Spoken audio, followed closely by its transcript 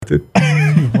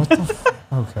drafted. What the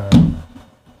okay.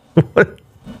 What?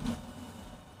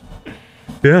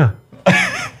 Yeah.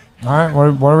 All right,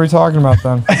 what are we talking about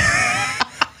then?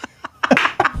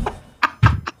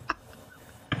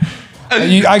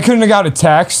 I couldn't have got a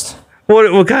text.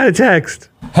 What kind of text?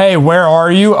 Hey, where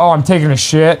are you? Oh, I'm taking a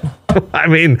shit. I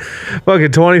mean,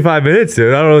 fucking 25 minutes,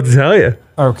 dude. I don't know what to tell you.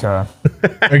 Okay.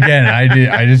 Again,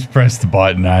 I just pressed the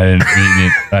button. I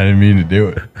didn't mean to do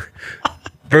it.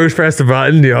 Bruce pressed the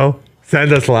button,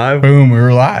 send us live. Boom, we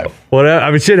were live. Whatever.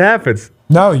 I mean, shit happens.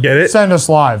 No, Get you it? send us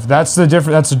live. That's a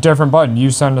different button.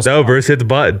 You send us No, live. Bruce hit the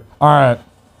button. All right.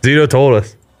 Zito told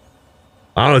us.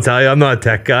 I don't know what to tell you. I'm not a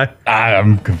tech guy.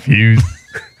 I'm confused.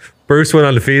 Bruce went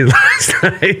undefeated last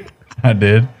night. I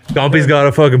did. Dumpy's got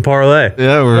a fucking parlay.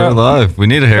 Yeah, we're live. We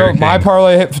need a So hurricane. my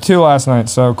parlay hit for 2 last night,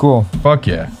 so cool. Fuck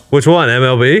yeah. Which one?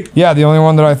 MLB? Yeah, the only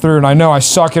one that I threw, and I know I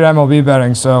suck at MLB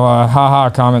betting, so haha,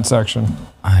 comment section.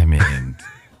 I mean,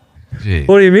 gee.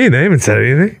 What do you mean? They haven't said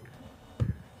anything.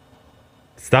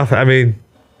 Stuff. I mean,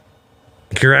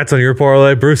 congrats on your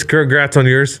parlay. Bruce, congrats on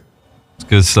yours. It's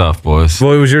good stuff, boys.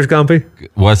 What was yours, Gumpy?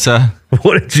 What's that?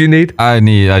 What did you need? I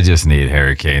just need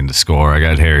Hurricane to score. I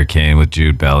got Hurricane with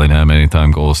Jude Bellingham,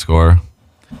 anytime goal scorer.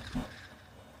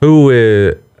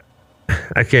 Who?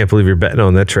 I can't believe you're betting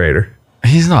on that trader.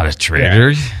 He's not a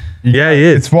traitor. Yeah, he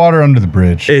is. It's water under the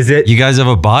bridge. Is it? You guys have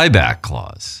a buyback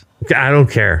clause. I don't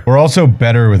care. We're also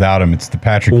better without him. It's the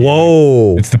Patrick.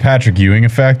 Whoa. It's the Patrick Ewing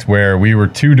effect, where we were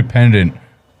too dependent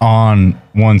on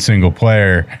one single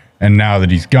player, and now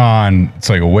that he's gone, it's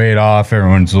like a weight off.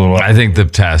 Everyone's a little. I think the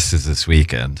test is this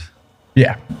weekend.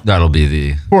 Yeah, That'll be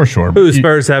the for sure. Who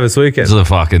Spurs have this weekend? it's the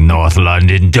fucking North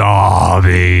London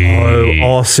derby.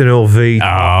 Oh, Arsenal v.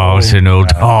 Arsenal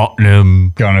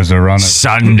Tottenham Gunners are running.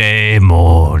 Sunday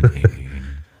morning.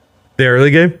 The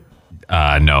early game?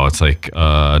 No, it's like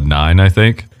 9, I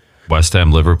think. West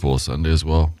Ham Liverpool Sunday as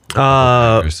well.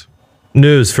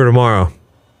 News for tomorrow.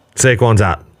 Saquon's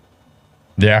out.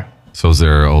 Yeah, So is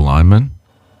there O lineman?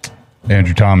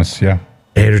 Andrew Thomas. Yeah,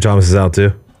 Andrew Thomas is out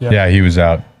too. yeah, he was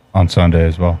out on Sunday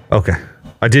as well. Okay.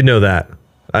 I did know that.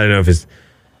 I don't know if it's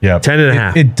Yeah,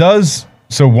 10.5. It does.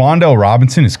 So Wan'Dale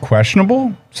Robinson is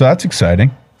questionable, so that's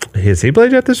exciting. Has he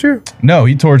played yet this year? No,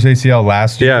 he tore his ACL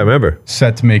last year. Yeah, I remember.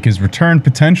 Set to make his return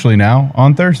potentially now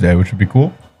on Thursday, which would be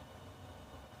cool.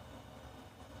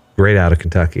 Great out of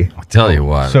Kentucky. I'll tell you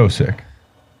what. So sick.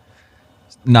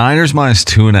 Niners minus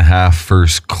 2.5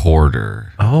 first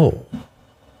quarter. Oh.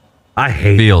 I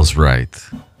hate Feels right.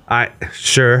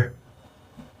 Sure.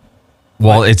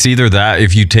 Well, it's either that.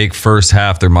 If you take first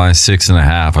half, they're minus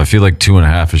 6.5. I feel like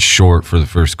 2.5 is short for the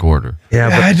first quarter. Yeah,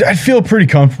 but I'd feel pretty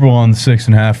comfortable on the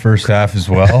 6.5 first half as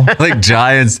well. Like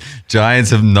Giants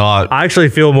have not. I actually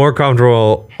feel more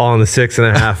comfortable on the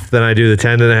 6.5 than I do the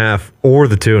 10.5 or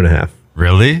the 2.5.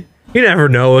 Really? You never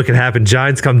know what can happen.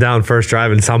 Giants come down first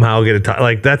drive and somehow get a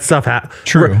like that stuff.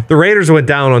 True. The Raiders went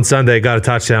down on Sunday, got a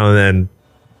touchdown, and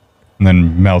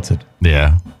then melted.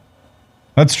 Yeah.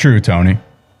 That's true, Tony.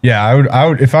 Yeah, I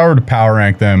would if I were to power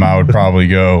rank them, I would probably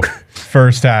go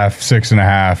first half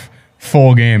 6.5,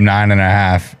 full game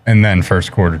 9.5, and then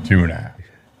first quarter 2.5.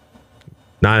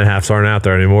 9.5s aren't out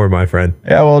there anymore, my friend.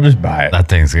 Yeah, well, just buy it. That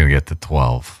thing's going to get to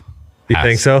 12. You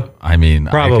think so? I mean,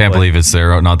 Probably. I can't believe it's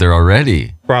there, not there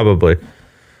already. Probably.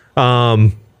 What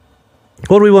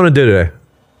do we want to do today?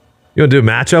 You want to do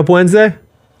matchup Wednesday?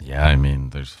 Yeah, I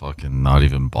mean, there's fucking not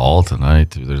even ball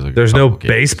tonight. There's No games.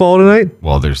 baseball tonight?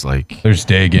 Well, there's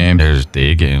day game. There's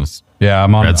day games. Yeah,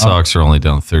 I'm on. Red Sox are only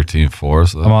down 13-4.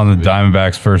 So I'm on the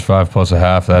Diamondbacks first 5 plus a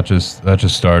half. That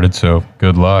just started. So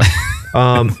good luck.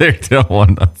 They don't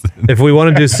want nothing. If we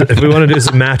want to do some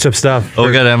matchup stuff Oh,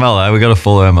 we got MLS. We got a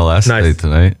full MLS Nice. day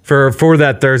tonight. for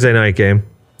that Thursday night game.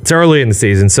 It's early in the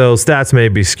season, so stats may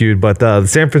be skewed, but the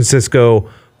San Francisco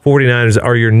 49ers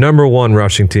are your number one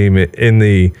rushing team in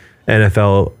the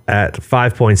NFL at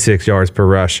 5.6 yards per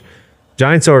rush.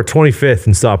 Giants are 25th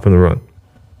in stopping the run.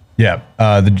 Yeah.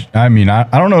 I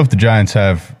don't know if the Giants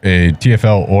have a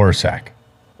TFL or a sack,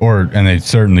 and they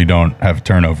certainly don't have a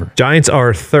turnover. Giants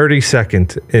are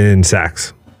 32nd in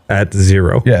sacks at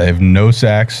 0. Yeah, they have no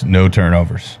sacks, no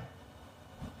turnovers.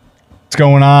 What's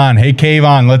going on? Hey,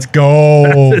 Kayvon, let's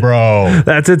go, bro.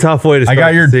 That's a tough way to start I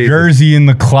got your the season. jersey in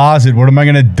the closet. What am I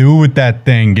going to do with that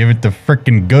thing? Give it to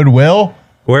freaking Goodwill?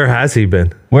 Where has he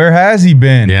been? Where has he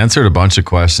been? He answered a bunch of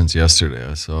questions yesterday,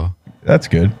 I saw. That's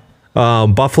good.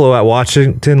 Buffalo at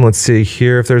Washington. Let's see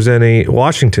here if there's any.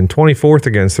 Washington, 24th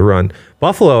against the run.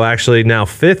 Buffalo actually now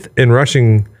 5th in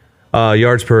rushing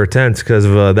yards per attempt because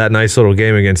of that nice little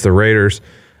game against the Raiders.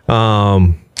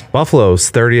 Buffalo's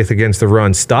 30th against the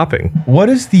run stopping. What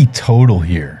is the total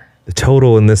here? The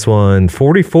total in this one,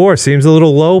 44, seems a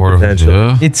little low potential.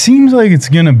 Yeah. It seems like it's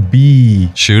gonna be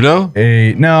Shooto?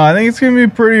 no. I think it's gonna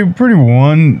be pretty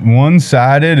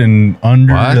one-sided and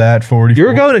under What? that 40.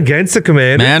 You're going against the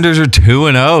Commanders. Commanders are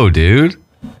 2-0, dude.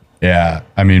 Yeah,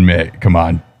 I mean, mate, come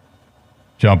on,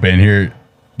 jump in here.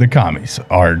 The commies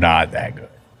are not that good.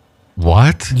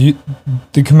 What?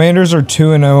 The Commanders are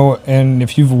 2-0, and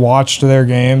if you've watched their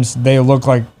games, they look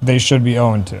like they should be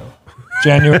 0-2.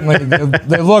 Genuinely,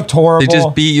 they looked horrible. They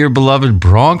just beat your beloved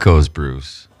Broncos,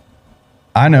 Bruce.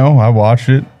 I know. I watched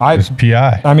it. It's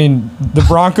PI. I mean, the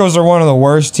Broncos are one of the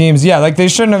worst teams. Yeah, like they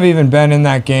shouldn't have even been in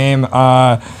that game.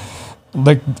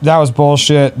 Like that was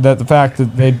bullshit. That the fact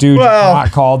that they did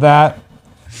not call that.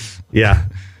 Yeah.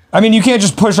 I mean, you can't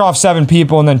just push off 7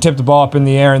 people and then tip the ball up in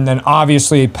the air and then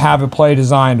obviously have a play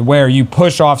designed where you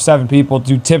push off 7 people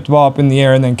to tip the ball up in the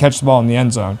air and then catch the ball in the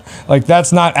end zone. Like,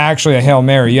 that's not actually a Hail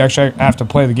Mary. You actually have to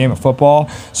play the game of football.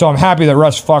 So I'm happy that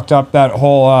Russ fucked up that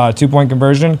whole 2-point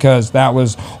conversion because that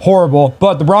was horrible.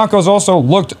 But the Broncos also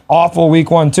looked awful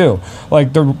week 1 too.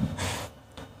 Like, the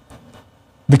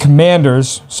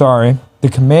Commanders have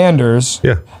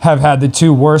had the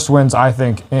 2 worst wins, I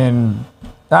think, in...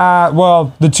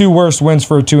 the 2 worst wins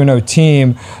for a 2-0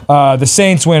 team. The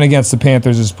Saints win against the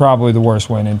Panthers is probably the worst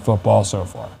win in football so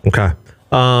far. Okay.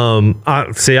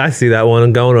 I see that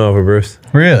one going over, Bruce.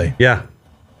 Really? Yeah.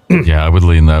 Yeah, I would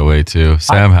lean that way too.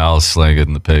 Sam Howell's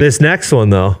slinging the pig. This next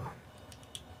one, though.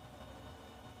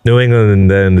 New England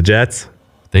and then the Jets.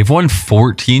 They've won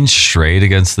 14 straight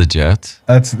against the Jets.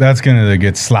 That's gonna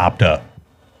get slopped up.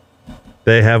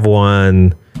 They have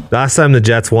won. Last time the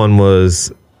Jets won was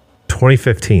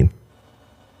 2015.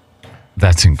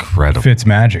 That's incredible. Fitz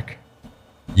magic.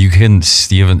 You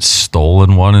haven't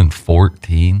stolen one in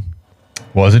 14?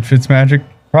 Was it Fitz magic?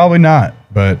 Probably not,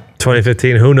 but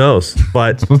 2015, who knows?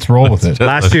 But let's roll with it.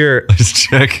 last year, Let's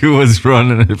check who was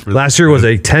running it for last year was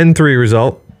a 10-3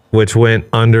 result, which went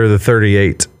under the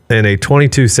 38, and a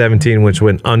 22-17, which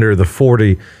went under the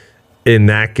 40 in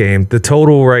that game. The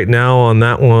total right now on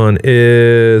that one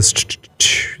is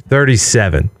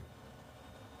 37.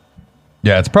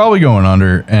 Yeah, it's probably going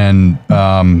under, and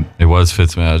It was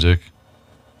Fitzmagic.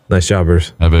 Nice job,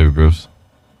 Bruce. Hi, baby Bruce.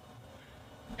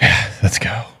 let's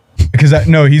go. Because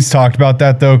he's talked about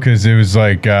that though, because it was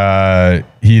like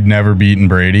he'd never beaten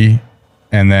Brady,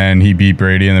 and then he beat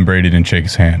Brady, and then Brady didn't shake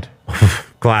his hand.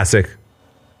 Classic.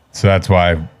 So that's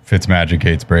why Fitzmagic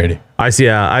hates Brady. I see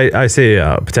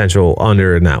a potential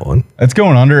under in that one. It's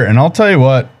going under, and I'll tell you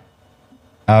what,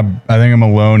 I think I'm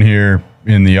alone here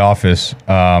in the office.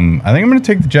 I think I'm going to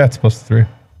take the Jets plus the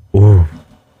 3. Ooh.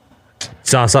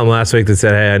 Saw something last week that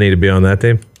said, hey, I need to be on that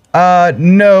team.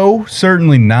 No,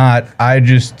 certainly not. I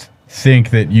just think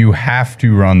that you have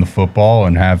to run the football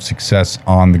and have success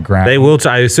on the ground. They will.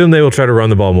 I assume they will try to run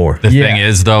the ball more. The thing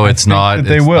is, though, it's not.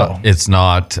 They will. It's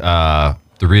not.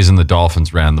 The reason the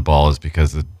Dolphins ran the ball is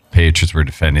because the Patriots were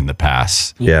defending the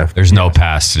pass. Yeah. There's no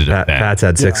pass to defend. Pat's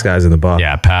had 6 guys in the box.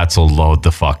 Yeah, Pats will load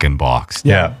the fucking box.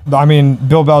 Yeah. I mean,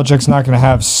 Bill Belichick's not going to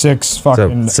have 6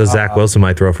 fucking... So Zach Wilson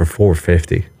might throw for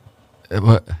 450.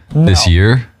 What? This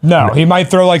year? No, he might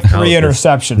throw like 3 this-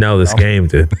 interceptions. No, this game,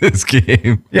 dude. This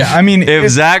game. Yeah, I mean, If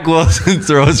Zach Wilson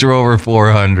throws for over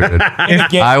 400,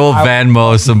 I will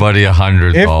Venmo somebody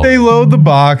 $100. if they load the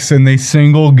box and they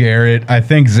single Garrett, I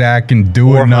think Zach can do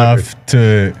 400. enough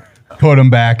to put him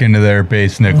back into their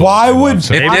base nickel. Why would- If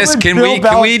this, can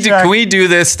we do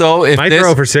this though? If Might this,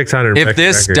 throw for 600.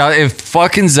 if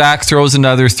fucking Zach throws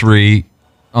another 3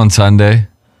 on Sunday,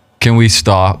 can we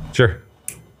stop? Sure.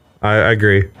 I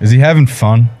agree. Is he having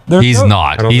fun? He's I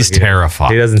not. don't He's think he is.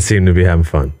 terrified. He doesn't seem to be having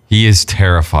fun. He is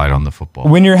terrified on the football.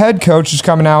 When your head coach is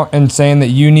coming out and saying that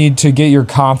you need to get your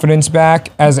confidence back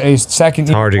as a second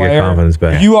year hard to get player, confidence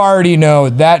back. You already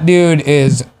know that dude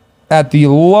is at the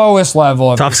lowest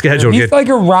level of Tough schedule to He's get- like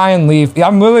a Ryan Leaf.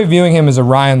 I'm really viewing him as a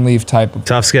Ryan Leaf type of.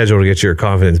 Tough schedule to get your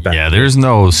confidence back. Yeah, there's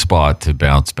no spot to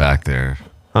bounce back there.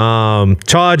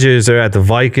 Chargers are at the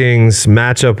Vikings.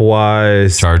 Matchup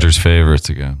wise, Chargers favorites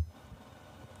again.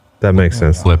 that makes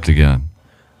sense. Flipped again.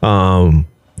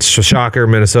 Shocker,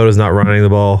 Minnesota's not running the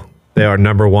ball. They are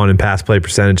number 1 in pass play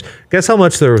percentage. Guess how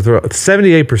much they're throwing?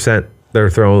 78% they're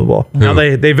throwing the ball. Now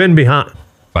they've been behind.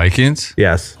 Vikings?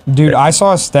 Yes. Dude, I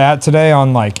saw a stat today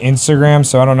on like Instagram,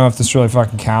 so I don't know if this really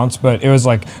fucking counts, but it was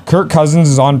like Kirk Cousins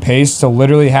is on pace to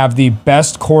literally have the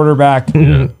best quarterback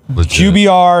Legit.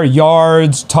 QBR,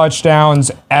 yards,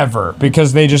 touchdowns ever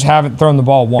because they just haven't thrown the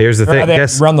ball once. Here's the Or thing. they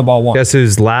haven't run the ball once. Guess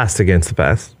who's last against the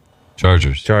pass?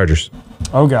 Chargers. Chargers.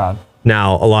 Oh God.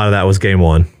 Now, a lot of that was game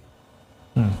 1.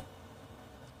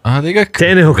 They got cooked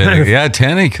Tannehill a bit. kind of- Yeah,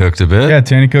 Tanny cooked a bit. Yeah,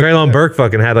 Tanny Cook. Traylon Burke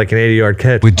fucking had like an 80-yard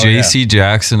catch. With J.C.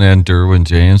 Jackson and Derwin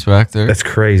James back there. That's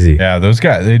crazy. Yeah, those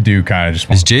guys, they do kind of just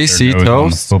want Is to put their J.C. nose on the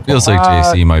toast? football. Feels like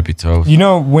J.C. might be toast. You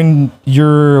know, when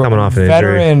you're Coming off an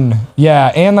veteran,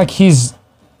 yeah, and like this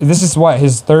is what,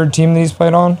 his third team that he's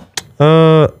played on?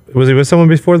 Was he with someone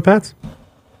before the Pats?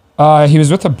 He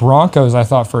was with the Broncos, I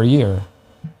thought, for a year.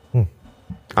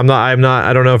 I'm not.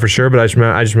 I don't know for sure, but I just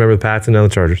remember the Pats and now the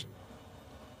Chargers.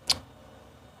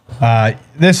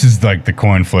 This is like the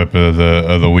coin flip of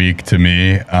the week to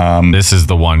me. This is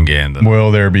the one game that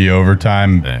Will there be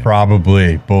overtime? Yeah.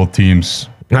 Probably. Both teams.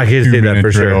 I can see that 2-minute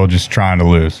for drill, sure. just trying to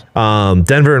lose.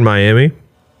 Denver and Miami.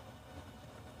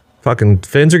 Fucking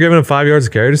Finns are giving up 5 yards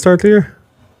of carry to start the year.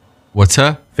 What's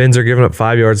that? Finns are giving up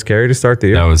 5 yards of carry to start the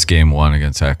year. That was game 1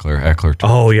 against Eckler. Eckler.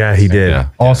 Oh yeah, he did. Yeah.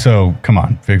 Also, come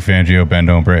on, Vic Fangio, bend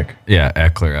don't break. Yeah,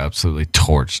 Eckler absolutely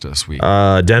torched us week.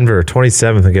 Denver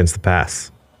 27th against the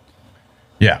pass.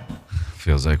 Yeah.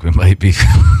 Feels like we might be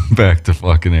back to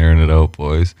fucking airing it out,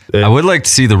 boys. Yeah. I would like to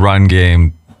see the run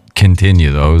game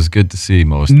continue, though. It was good to see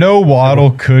most. No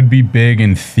Waddle could be big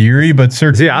in theory, but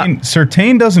Yeah.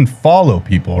 Surtain doesn't follow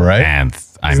people, right? And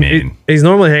I mean, He's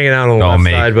normally hanging out on the left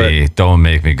side, but don't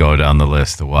make me go down the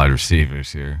list of wide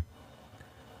receivers here.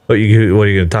 what are you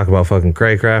going to talk about? Fucking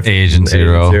Craycraft, Agent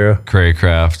Zero,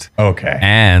 Craycraft, Okay.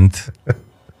 and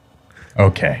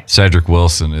Okay. Cedric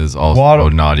Wilson is also Waddle-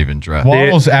 not even drafted.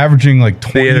 Waddle's averaging like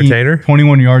 20, entertainer?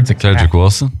 21 yards a catch. Cedric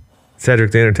Wilson.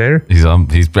 Cedric the Entertainer. He's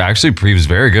actually he was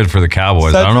very good for the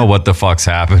Cowboys. I don't know what the fuck's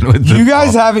happened with You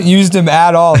guys haven't used him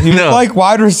at all. He was No. like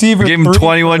wide receiver. Give him 3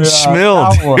 21 for,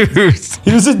 schmil, Cowboys. dude.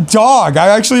 He was a dog. I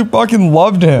actually fucking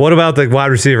loved him. What about the wide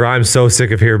receiver? I'm so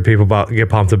sick of hearing people get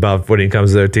pumped about when he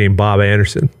comes to their team. Bob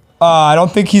Anderson. I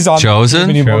don't think he's on the Chosen?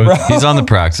 team anymore, bro. He's on the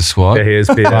practice squad. Yeah, he is.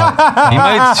 Peter.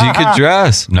 He could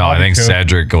dress. No, I think could.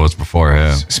 Cedric goes before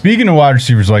him. Speaking of wide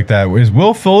receivers like that, is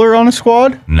Will Fuller on a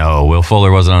squad? No, Will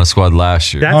Fuller wasn't on a squad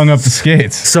last year. That's Hung up the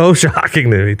skates. so shocking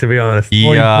to me, to be honest. He,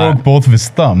 Well, he broke both of his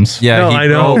thumbs. yeah, No, I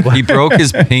know. he broke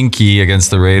his pinky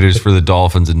against the Raiders for the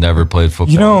Dolphins and never played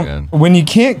football You know, again. when you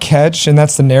can't catch, and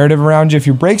that's the narrative around you, if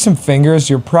you break some fingers,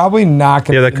 you're probably not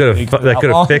going to. Yeah, that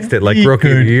could have fixed it like He rookie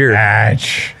of the could year.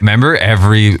 catch. Remember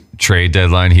every trade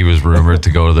deadline he was rumored to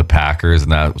go to the Packers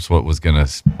and that's what was going to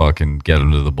fucking get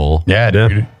him to the bowl? Yeah, Yeah.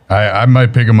 dude. I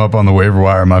might pick him up on the waiver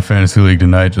wire in my fantasy league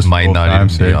tonight. Just Might for old not even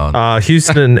time's be sake. on.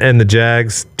 Houston and the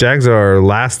Jags. Jags are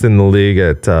last in the league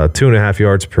at 2.5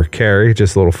 yards per carry.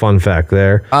 Just a little fun fact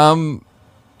there.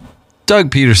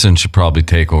 Doug Peterson should probably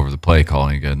take over the play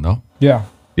calling again, though. Yeah.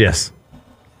 Yes,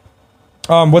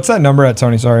 What's that number at,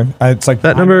 Tony? Sorry, it's like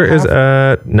that number is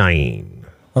at 9.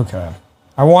 Okay.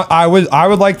 I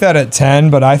would like that at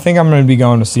 10, but I think I'm going to be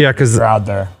going to see Yeah, 'cause- the crowd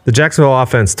there. The Jacksonville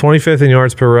offense, 25th in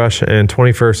yards per rush and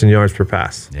 21st in yards per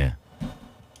pass. Yeah.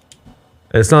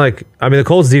 It's not like, I mean, the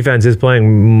Colts defense is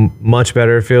playing much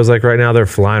better. It feels like right now they're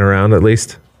flying around at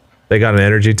least. They got an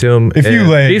energy to them. If you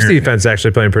lay Chiefs your- defense is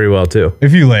actually playing pretty well too.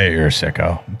 If you lay it, you're a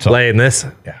sicko. It's all- Laying this,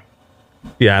 yeah.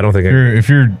 yeah, I don't think. If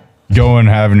you're going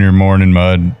having your morning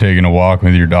mud, taking a walk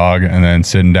with your dog, and then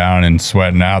sitting down and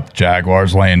sweating out the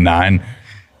Jaguars laying 9,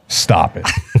 stop it.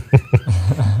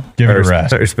 Give it a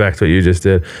rest. I respect what you just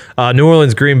did. New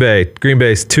Orleans, Green Bay. Green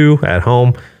Bay's 2 at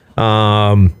home.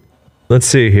 Let's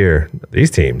see here.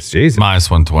 These teams, Jesus. Minus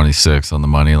 126 on the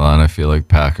money line. I feel like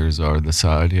Packers are the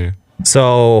side here.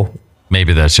 So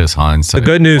Maybe that's just hindsight. the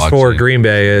good news for Watching. Green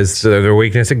Bay is their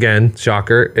weakness again,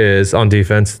 shocker, is on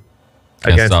defense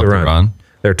Can't against stop the run.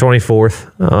 They're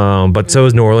 24th, but so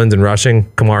is New Orleans in rushing.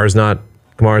 Kamara's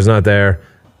not there.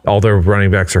 All their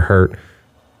running backs are hurt.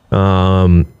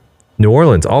 New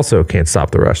Orleans also can't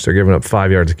stop the rush. They're giving up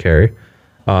 5 yards a carry.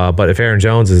 But if Aaron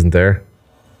Jones isn't there,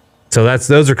 so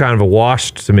those are kind of a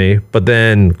wash to me. But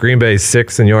then Green Bay's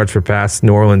 6th in yards per pass.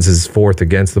 New Orleans is 4th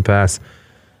against the pass.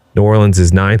 New Orleans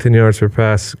is 9th in yards per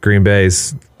pass. Green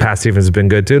Bay's pass defense has been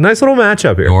good too. Nice little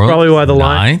matchup here. New Orleans, Probably why the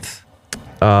line.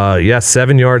 9th?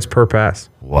 7 yards per pass.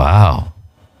 Wow.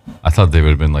 I thought they would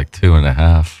have been like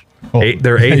 2.5.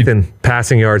 They're 8th in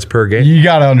passing yards per game. You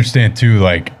got to understand too,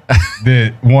 like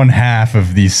the one half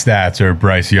of these stats are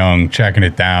Bryce Young checking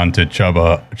it down to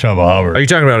Chuba Hubbard. Are you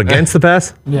talking about against the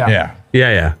pass? Yeah.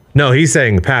 Yeah. No, he's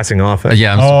saying passing offense.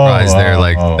 Yeah, I'm surprised they're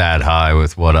like that high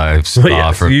with what I saw But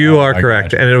yes, from. you are I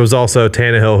correct. gotcha. And it was also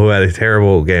Tannehill who had a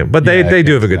terrible game. But they Yeah,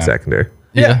 do have a good yeah. secondary.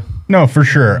 Yeah. No, for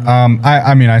sure.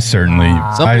 I mean, I certainly.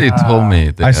 Somebody told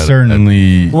me. They I had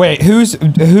certainly. Wait,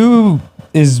 who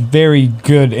is very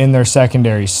good in their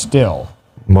secondary still?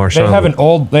 Marshawn.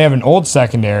 They have an old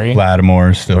secondary. Lattimore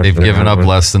is still. They've given up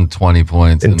less than 20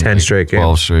 points In 10 straight games.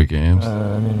 12 straight games.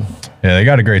 Yeah, they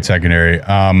got a great secondary.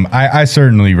 I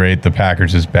certainly rate the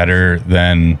Packers as better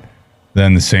than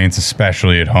the Saints,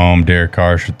 especially at home. Derek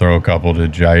Carr should throw a couple to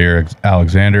Jair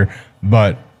Alexander,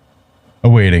 but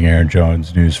awaiting Aaron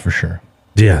Jones news for sure.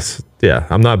 Yes. Yeah.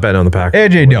 I'm not betting on the Packers.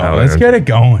 AJ Dillon, let's get it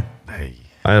going.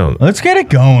 I don't. Let's get it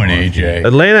going, AJ.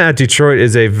 Atlanta at Detroit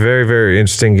is a very, very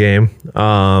interesting game.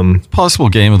 Possible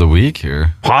game of the week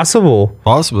here. Possible.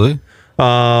 Possibly.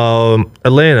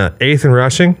 Atlanta, 8th in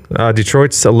rushing.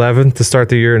 Detroit's 11th to start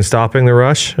the year in stopping the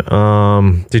rush.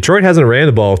 Detroit hasn't ran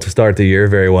the ball to start the year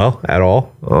very well at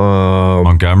all.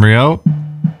 Montgomery out.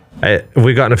 Have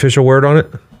we got an official word on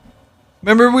it?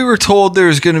 Remember, we were told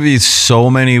there's going to be so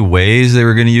many ways they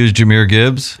were going to use Jahmyr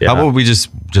Gibbs. Yeah. How about we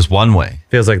just one way?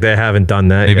 Feels like they haven't done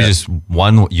that Maybe yet. just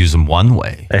use them one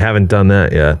way. They haven't done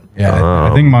that yet. Yeah,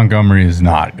 I think Montgomery is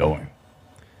not going.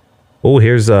 Oh,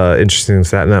 here's interesting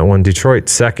stat in that one. Detroit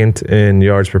 2nd in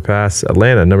yards per pass.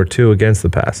 Atlanta number 2 against the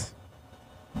pass.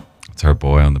 It's our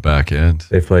boy on the back end.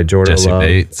 They played Jordan Jesse Love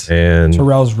Bates. and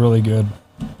Terrell's really good.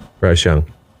 Bryce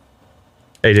Young.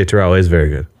 AJ Terrell is very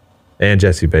good. And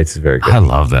Jesse Bates is very good. I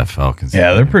love that Falcons.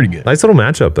 Yeah, they're pretty good. Nice little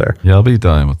matchup there. Yeah, I'll be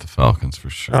dying with the Falcons for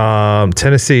sure.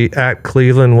 Tennessee at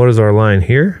Cleveland. What is our line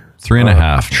here?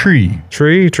 3.5.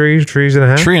 Trees and a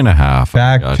half. 3.5.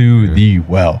 back to the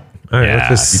well. All right, Yeah, let's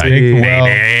just You see. take the well,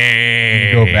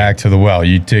 you go back to the well.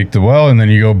 You take the well, and then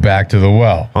you go back to the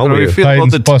well. I'll, What do we wait. feel about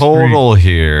Titans the plus total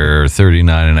here?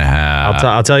 39.5.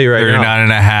 I'll tell you right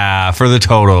 39.5 for the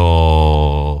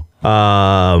total.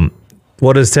 now.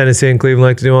 What does Tennessee and Cleveland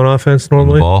like to do on offense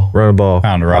normally? ball. Run the ball.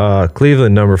 Pound her up.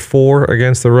 Cleveland number 4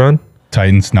 against the run.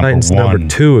 Titans number Titans 1. number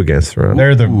 2 against the run.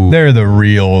 They're the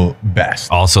real best.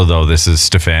 Also, though, this is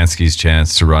Stefanski's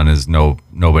chance to run his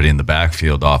nobody in the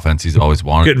backfield offense. He's always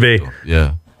wanted Could be. to.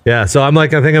 Yeah. Yeah, so I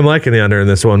think I'm liking the under in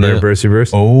this one there, Yeah. Brucey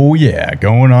Bruce. Oh yeah,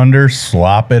 going under,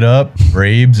 slop it up,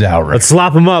 Braves outright. Let's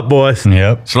slop them up, boys.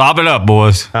 Yep. Slop it up,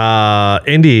 boys.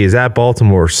 Indy is at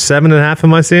Baltimore. 7.5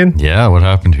 am I seeing? Yeah, what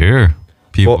happened here?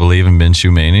 People believe in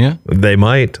Minshew mania? They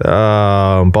might.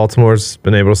 Baltimore's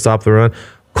been able to stop the run.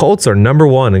 Colts are number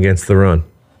 1 against the run.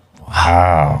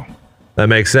 Wow. That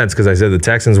makes sense because I said the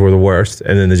Texans were the worst,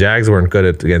 and then the Jags weren't good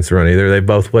against the run either. They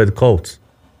both played the Colts.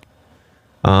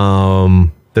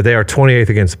 That they are 28th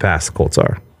against the pass, the Colts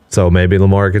are. So maybe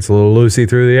Lamar gets a little loosey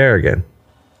through the air again.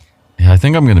 Yeah, I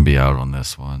think I'm going to be out on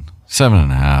this one.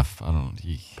 7.5. I don't.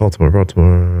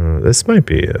 Baltimore. This might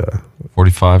be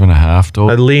 45.5 total.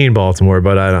 I lean Baltimore,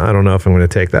 but I don't know if I'm going to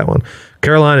take that one.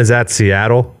 Carolina is at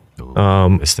Seattle.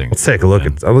 This thing. Let's take a look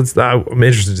at. I'm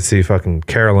interested to see fucking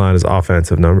Carolina's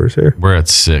offensive numbers here. We're at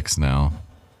 6 now.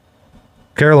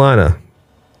 Carolina.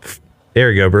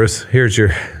 There you go, Bruce. Here's your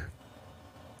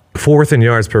 4th in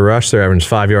yards per rush. They're averaging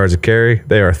 5 yards a carry.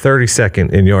 They are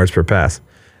 32nd in yards per pass.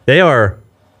 They are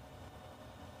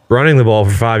running the ball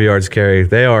for 5 yards carry.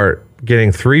 They are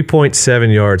getting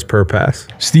 3.7 yards per pass.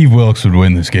 Steve Wilkes would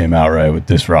win this game outright with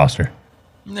this roster.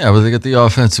 Yeah, but they got the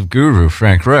offensive guru,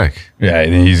 Frank Reich. Yeah,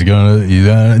 he's gonna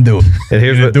do it. And here's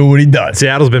He's gonna what do what he does.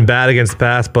 Seattle's been bad against the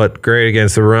pass, but great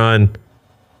against the run.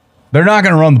 They're not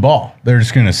gonna run the ball. They're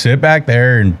just gonna sit back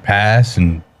there and pass.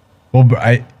 And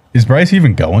is Bryce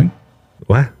even going?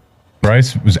 What?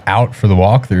 Bryce was out for the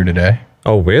walkthrough today.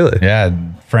 Oh, really? Yeah,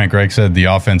 Frank Reich said the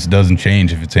offense doesn't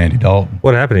change if it's Andy Dalton.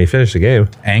 What happened? He finished the game.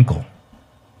 Ankle.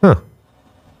 Huh.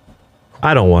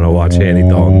 I don't want to watch Andy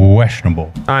Dalton.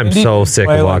 Questionable. I'm He so did sick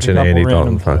play of like a watching couple Andy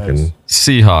random Dalton plays. fucking.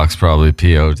 Seahawks probably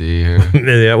POD here.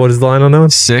 Yeah, what is the line on that one?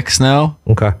 6 now.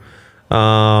 Okay.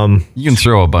 You can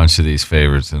throw a bunch of these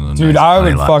favorites in the Dude, nice I would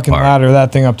money line fucking part. ladder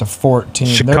that thing up to 14.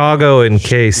 Chicago and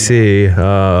KC.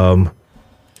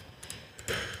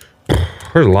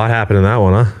 There's a lot happening in that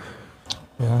one, huh?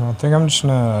 Yeah, I think I'm just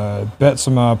gonna bet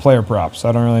some player props.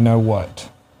 I don't really know what.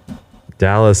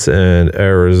 Dallas and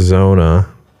Arizona.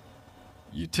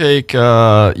 You take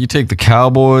the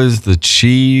Cowboys, the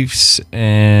Chiefs,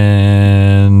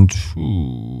 and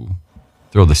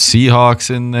throw the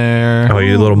Seahawks in there. Oh,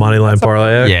 you little money line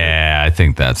parlay? Yeah, I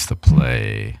think that's the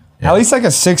play. At least like a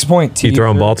 6-point teaser. You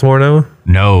throwing Baltimore now?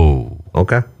 No,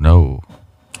 Okay. no.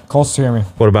 Colts hear me.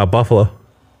 What about Buffalo?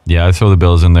 Yeah, I throw the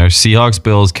Bills in there. Seahawks,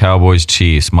 Bills, Cowboys,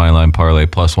 Chiefs. Money line parlay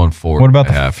plus 140. What about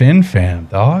the Fin Fam,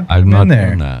 dog? I'm Get not in there.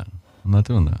 doing that. I'm not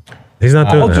doing that. He's not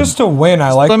doing Well, that. just to win,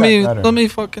 I like let that me better. let me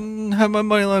fucking have my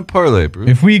money line parlay, bro.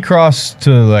 If we cross to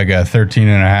like a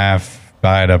 13.5,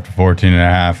 buy it up to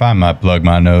 14.5, I might plug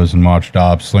my nose and watch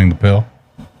Dobbs sling the pill.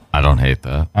 I don't hate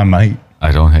that. I might.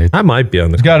 I don't hate that. I might be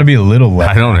on the. There's got to be a little let.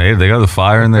 I don't hate it. They got the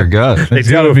fire in their gut. They There's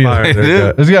do got to have be. fire in their They do.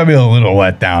 gut. There's got to be a little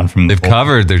letdown from the. They've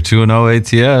covered. They're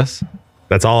 2-0 ATS,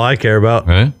 That's all I care about.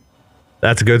 right?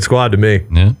 That's a good squad to me.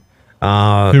 Yeah.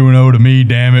 2-0 to me,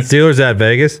 damn it. Steelers at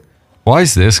Vegas. Why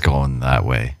is this going that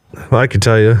way? Well, I could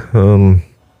tell you.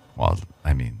 Well,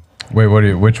 I mean, Wait,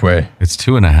 which way? it's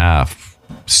 2.5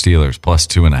 Steelers plus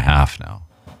 2.5 now.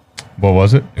 What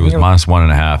was it? It was minus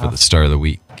 1.5 at the start of the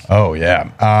week. Oh, yeah.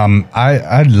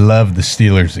 I love the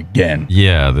Steelers again.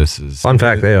 Yeah, this is. Fun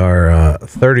fact: they are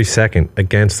 32nd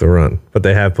against the run, but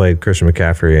they have played Christian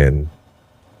McCaffrey and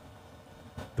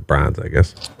the Browns, I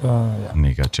guess. And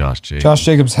you got Josh Jacobs. Josh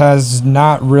Jacobs has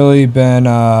not really been.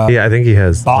 Yeah, I think he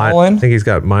has. Ballin'? I think he's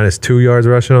got minus 2 yards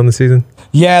rushing on the season.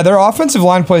 Yeah, their offensive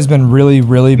line play has been really,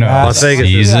 really bad. Las Vegas.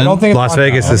 Season? I don't think it's Las on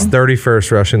Vegas them. is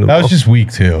 31st rushing the That ball. was just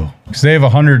week 2. Because they have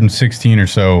 116 or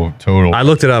so total. I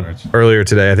looked it up earlier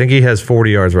today. I think he has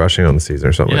 40 yards rushing on the season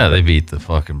or something. Yeah, like they beat the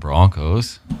fucking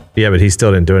Broncos. that. Yeah, but he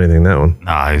still didn't do anything that one.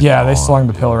 Nah, he's Yeah, they balling. slung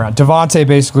the pill around. Devontae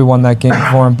basically won that game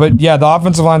for him. But yeah, the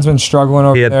offensive line's been struggling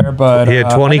over He had- there. But he had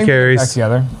I 20 think they'll get back carries.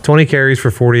 together. 20 carries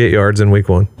for 48 yards in week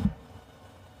 1,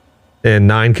 and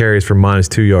 9 carries for minus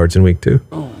 2 yards in week 2.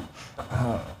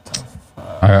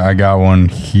 I got one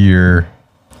here.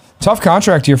 Tough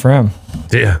contract year for him.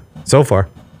 Yeah, so far.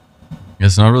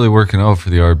 It's not really working out for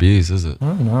the RBs, is it? I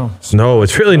don't know. No,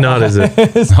 it's really not, is it?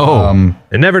 No.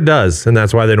 It never does, and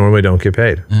that's why they normally don't get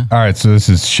paid. All right, so this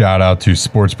is shout out to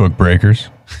Sportsbook Breakers.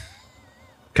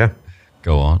 Okay.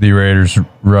 Go on. The Raiders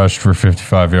rushed for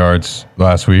 55 yards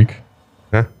last week.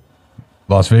 Okay.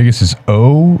 Las Vegas is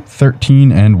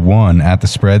 0-13-1 at the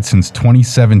spread since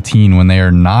 2017 when they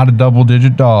are not a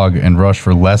double-digit dog and rushed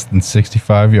for less than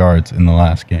 65 yards in the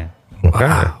last game.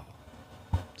 Okay.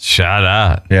 Shout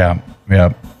out. Yeah.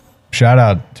 Shout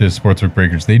out to Sportsbook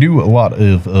Breakers. They do a lot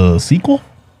of sequel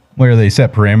where they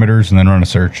set parameters and then run a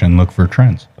search and look for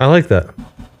trends. I like that.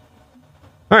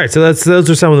 All right, so those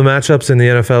are some of the matchups in the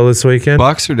NFL this weekend.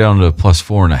 Bucks are down to plus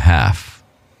 4.5.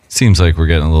 Seems like we're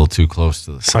getting a little too close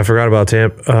to this. I forgot about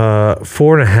Tampa.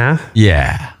 4.5.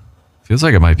 Yeah. Feels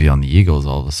like it might be on the Eagles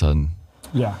all of a sudden.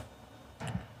 Yeah.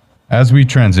 As we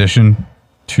transition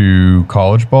to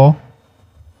college ball,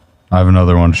 I have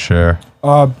another one to share.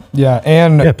 Yeah,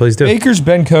 and Yeah, please do. Baker's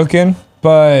been cooking,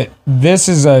 but this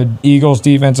is a Eagles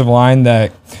defensive line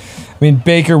that, I mean,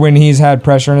 Baker, when he's had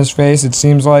pressure in his face, it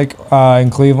seems like in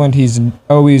Cleveland, he's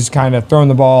always kind of thrown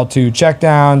the ball to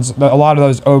checkdowns. A lot of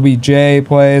those OBJ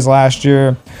plays last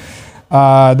year.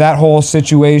 That whole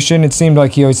situation, it seemed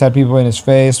like he always had people in his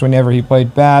face whenever he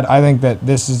played bad. I think that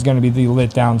this is going to be the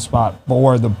lit down spot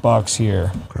for the Bucks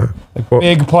here. Like,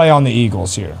 big play on the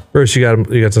Eagles here. Bruce, you got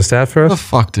some stats for How the us?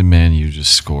 fuck did Man U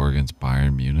just score against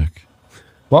Bayern Munich?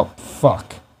 Well,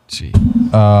 fuck. Gee.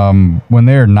 When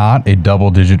they are not a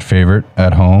double-digit favorite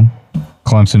at home,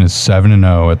 Clemson is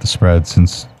 7-0 at the spread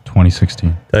since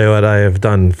 2016. Tell you what, I have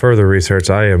done further research.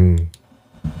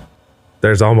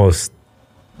 There's almost,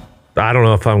 I don't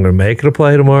know if I'm going to make it a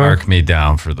play tomorrow. Mark me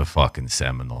down for the fucking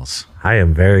Seminoles. I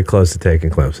am very close to taking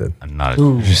Clemson. I'm not.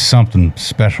 There's just something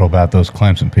special about those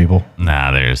Clemson people.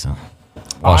 Nah, there isn't.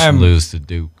 Watch them lose to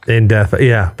Duke. In death,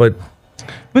 yeah, but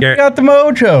But they got the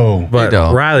mojo. But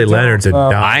don't. Riley Leonard's a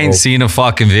dog. I ain't seen a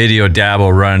fucking video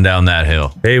Dabo running down that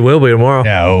hill. He will be tomorrow.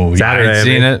 Yeah, I Saturday. ain't I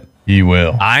seen mean. it. he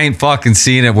will. I ain't fucking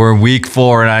seen it. We're in week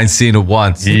 4 and I ain't seen it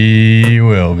once. He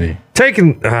will be.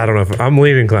 Taking, I don't know if I'm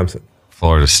leaving Clemson.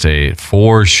 Florida State,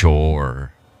 for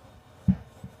sure.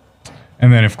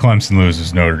 And then if Clemson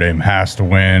loses, Notre Dame has to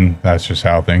win. That's just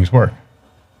how things work.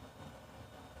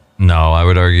 No, I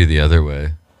would argue the other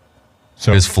way.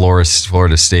 So Because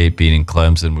Florida State beating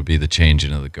Clemson would be the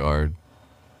changing of the guard.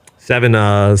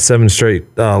 7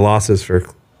 straight losses for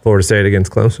Florida State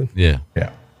against Clemson. Yeah.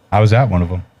 yeah, I was at one of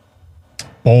them.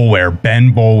 Bolware,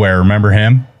 Ben Bolware, remember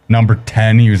him? Number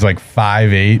 10, he was like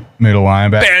 5'8", middle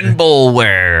linebacker. Ben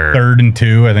Bolware. 3rd and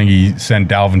 2, I think he sent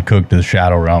Dalvin Cook to the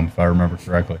Shadow Realm, if I remember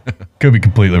correctly. Could be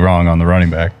completely wrong on the running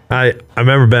back. I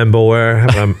remember Ben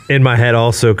Boulware. I'm in my head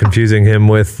also confusing him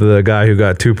with the guy who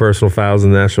got 2 personal fouls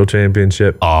in the national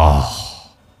championship.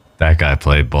 Oh, that guy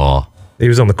played ball. He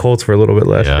was on the Colts for a little bit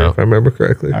last year, if I remember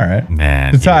correctly. All right.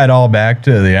 Man. To tie it all back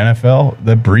to the NFL,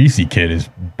 the Breesy kid is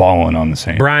balling on the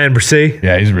Saints. Brian Bresee.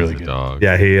 Yeah, he's really good. Dog.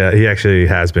 Yeah, he actually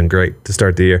has been great to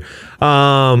start the year.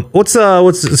 What's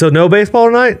so no baseball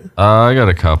tonight? I got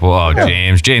a couple. Oh,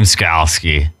 James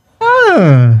Skalski.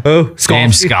 Oh,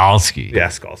 James Skalski. Yeah,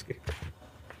 Skalski.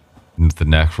 With the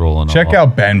neck rolling Check off.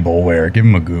 out Ben Bolware. Give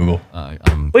him a Google.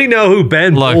 I'm We know who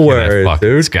Ben looking Boulware at is, fucking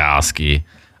dude. Skalski.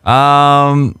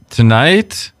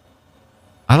 Tonight,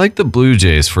 I like the Blue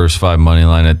Jays first 5 money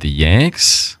line at the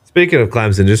Yanks. Speaking of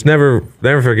Clemson, just never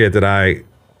forget that I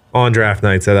on draft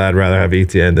night said I'd rather have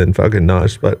ETN than fucking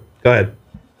Nosh. But go ahead.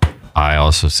 I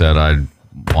also said I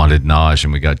wanted Naj,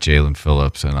 and we got Jalen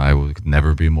Phillips, and I would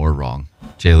never be more wrong.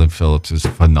 Jalen Phillips is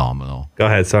phenomenal. Go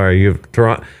ahead. Sorry. You've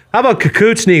Toronto. How about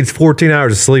Kukuc needs 14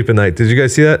 hours of sleep a night? Did you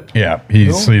guys see that? Yeah,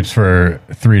 he sleeps for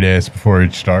 3 days before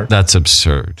each start. That's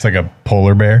absurd. It's like a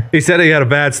polar bear. He said he had a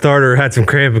bad start or had some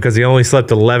cramp because he only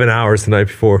slept 11 hours the night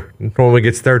before. Normally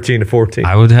gets 13 to 14.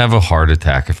 I would have a heart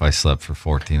attack if I slept for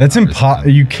 14 That's hours.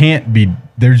 impossible. You can't be.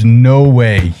 There's no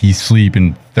way he's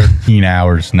sleeping 13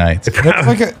 hours nights. That's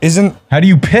like isn't How do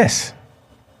you piss?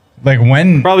 Like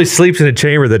when Probably sleeps in a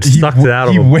chamber that sucked it out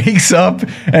of he him. wakes up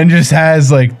and just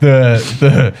has like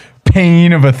the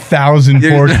pain of 1,000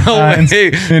 There's porcupines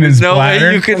in his no bladder.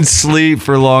 way you can sleep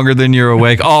for longer than you're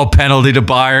awake. Oh, penalty to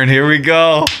Bayern. Here we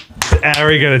go.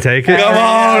 Are you going to take it? Come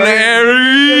on,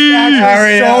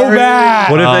 Harry. so bad.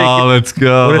 What if Oh, they let's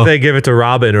go. What if they give it to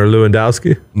Robin or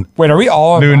Lewandowski? Wait, are we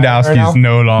all on Lewandowski's right now?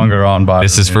 no longer on body.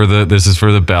 This is for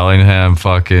the Bellingham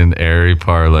fucking airy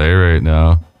parlay right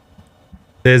now.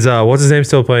 Is what's his name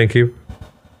still playing Cube?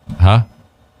 Huh?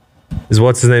 Is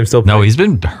what's his name still playing? No, he's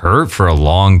been hurt for a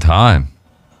long time.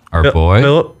 Our boy.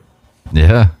 Philip?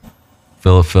 Yeah.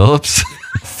 Philip Phillips.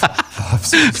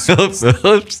 Philip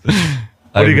Phillips.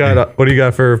 What do you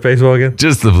got for baseball again?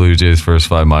 Just the Blue Jays first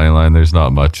 5 money line. There's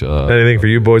not much. Anything for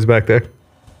you boys back there?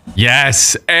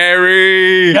 Yes,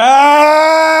 Airy.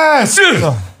 Yes.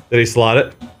 Did he slot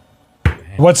it?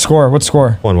 What score? What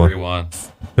score? 1-1.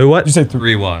 3-1. Who what? You say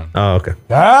 3. 3-1. Oh, okay.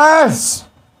 Yes.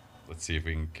 Let's see if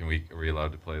we can are we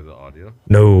allowed to play the audio?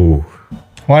 No.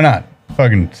 Why not?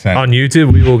 Fucking send. On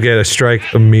YouTube, we will get a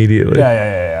strike immediately.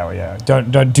 Yeah. Do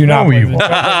not. No, we play won't.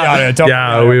 this. Don't-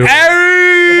 Yeah, we will.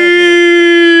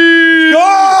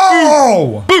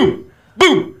 Go.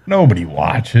 Nobody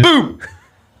watches.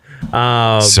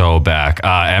 So back.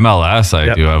 MLS, I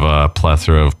Yep. do have a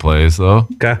plethora of plays though.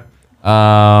 Okay.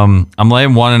 I'm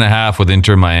laying 1.5 with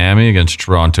Inter Miami against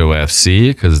Toronto FC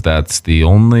because that's the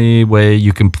only way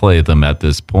you can play them at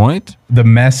this point. The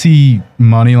Messi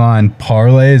money line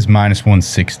parlay is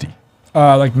 -160.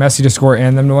 Like Messi to score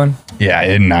and them to win. Yeah,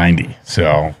 in 90.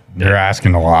 So they're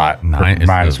asking a lot. For It's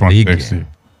minus a league 160. game.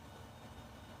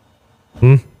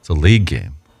 It's a league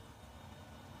game.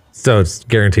 So it's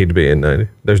guaranteed to be in 90.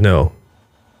 There's no.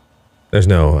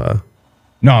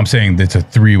 No, I'm saying it's a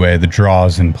 3-way. The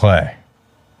draw's in play.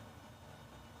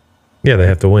 Yeah, they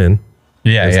have to win.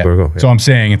 Yeah, That's yeah. where we go, yeah. So I'm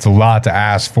saying it's a lot to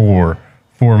ask for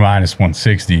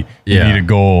 -160. You Yeah. need a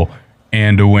goal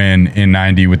and a win in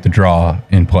 90 with the draw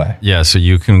in play. Yeah, so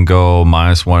you can go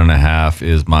 -1.5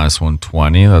 is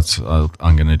 -120. That's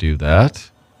I'm gonna do that,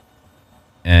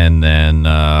 and then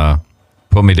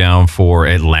put me down for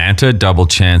Atlanta double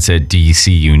chance at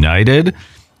DC United,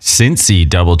 Cincy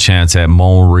double chance at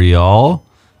Montreal,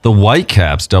 the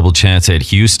Whitecaps double chance at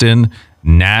Houston,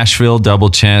 Nashville double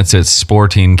chance at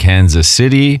Sporting Kansas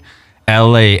City,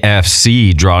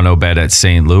 LAFC draw no bet at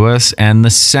St. Louis, and the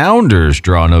Sounders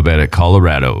draw no bet at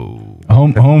Colorado.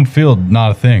 Home field,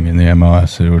 not a thing in the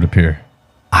MLS, it would appear.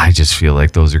 I just feel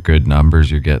like those are good numbers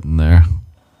you're getting there.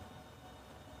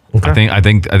 Okay. I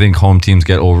think home teams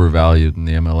get overvalued in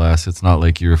the MLS. It's not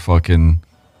like you're fucking.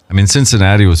 I mean,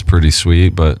 Cincinnati was pretty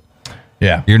sweet, but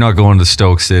Yeah. you're not going to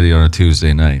Stoke City on a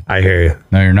Tuesday night. I hear you.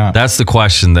 No, you're not. That's the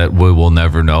question that we will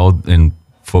never know in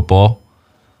football.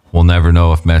 We'll never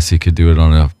know if Messi could do it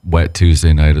on a wet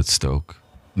Tuesday night at Stoke,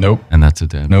 Nope. and that's a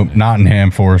damn. Nope. shame.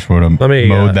 Nottingham Forest would have Let me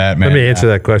mowed that man. Let me answer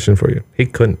that question for you. He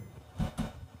couldn't.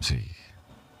 See,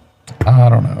 I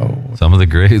don't know. some of the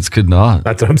grades could not.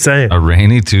 That's what I'm saying. A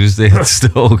rainy Tuesday at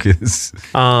Stoke is.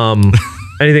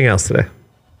 Anything else today?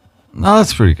 No,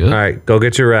 that's pretty good. All right, go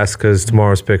get your rest because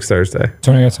tomorrow's Picks Thursday.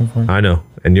 Tony got something for you. I know,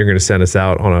 and you're going to send us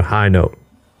out on a high note.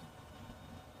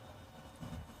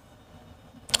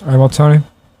 All right, well, Tony,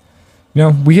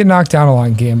 we get knocked down a lot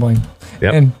in gambling.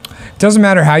 Yep. And it doesn't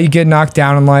matter how you get knocked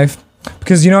down in life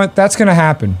because you know what? That's going to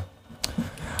happen.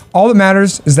 All that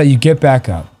matters is that you get back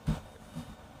up.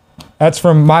 That's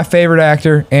from my favorite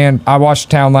actor, and I watched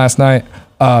Town last night,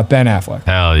 Ben Affleck.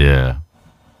 Hell yeah.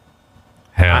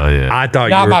 Hell yeah. I thought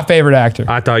Not my favorite actor.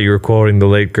 I thought you were quoting the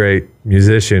late great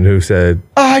musician who said,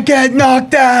 I get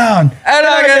knocked down. And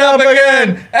I get up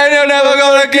again, and you're never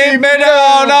gonna keep me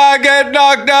down. I get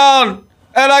knocked down,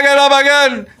 and I get up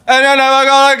again, and you're never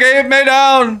gonna keep me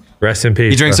down. "Rest in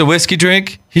peace." He drinks a whiskey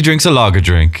drink. He drinks a lager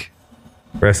drink.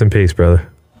 Rest in peace, brother.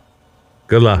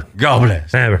 Good luck. God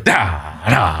bless. Hammer. Da,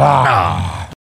 da, da.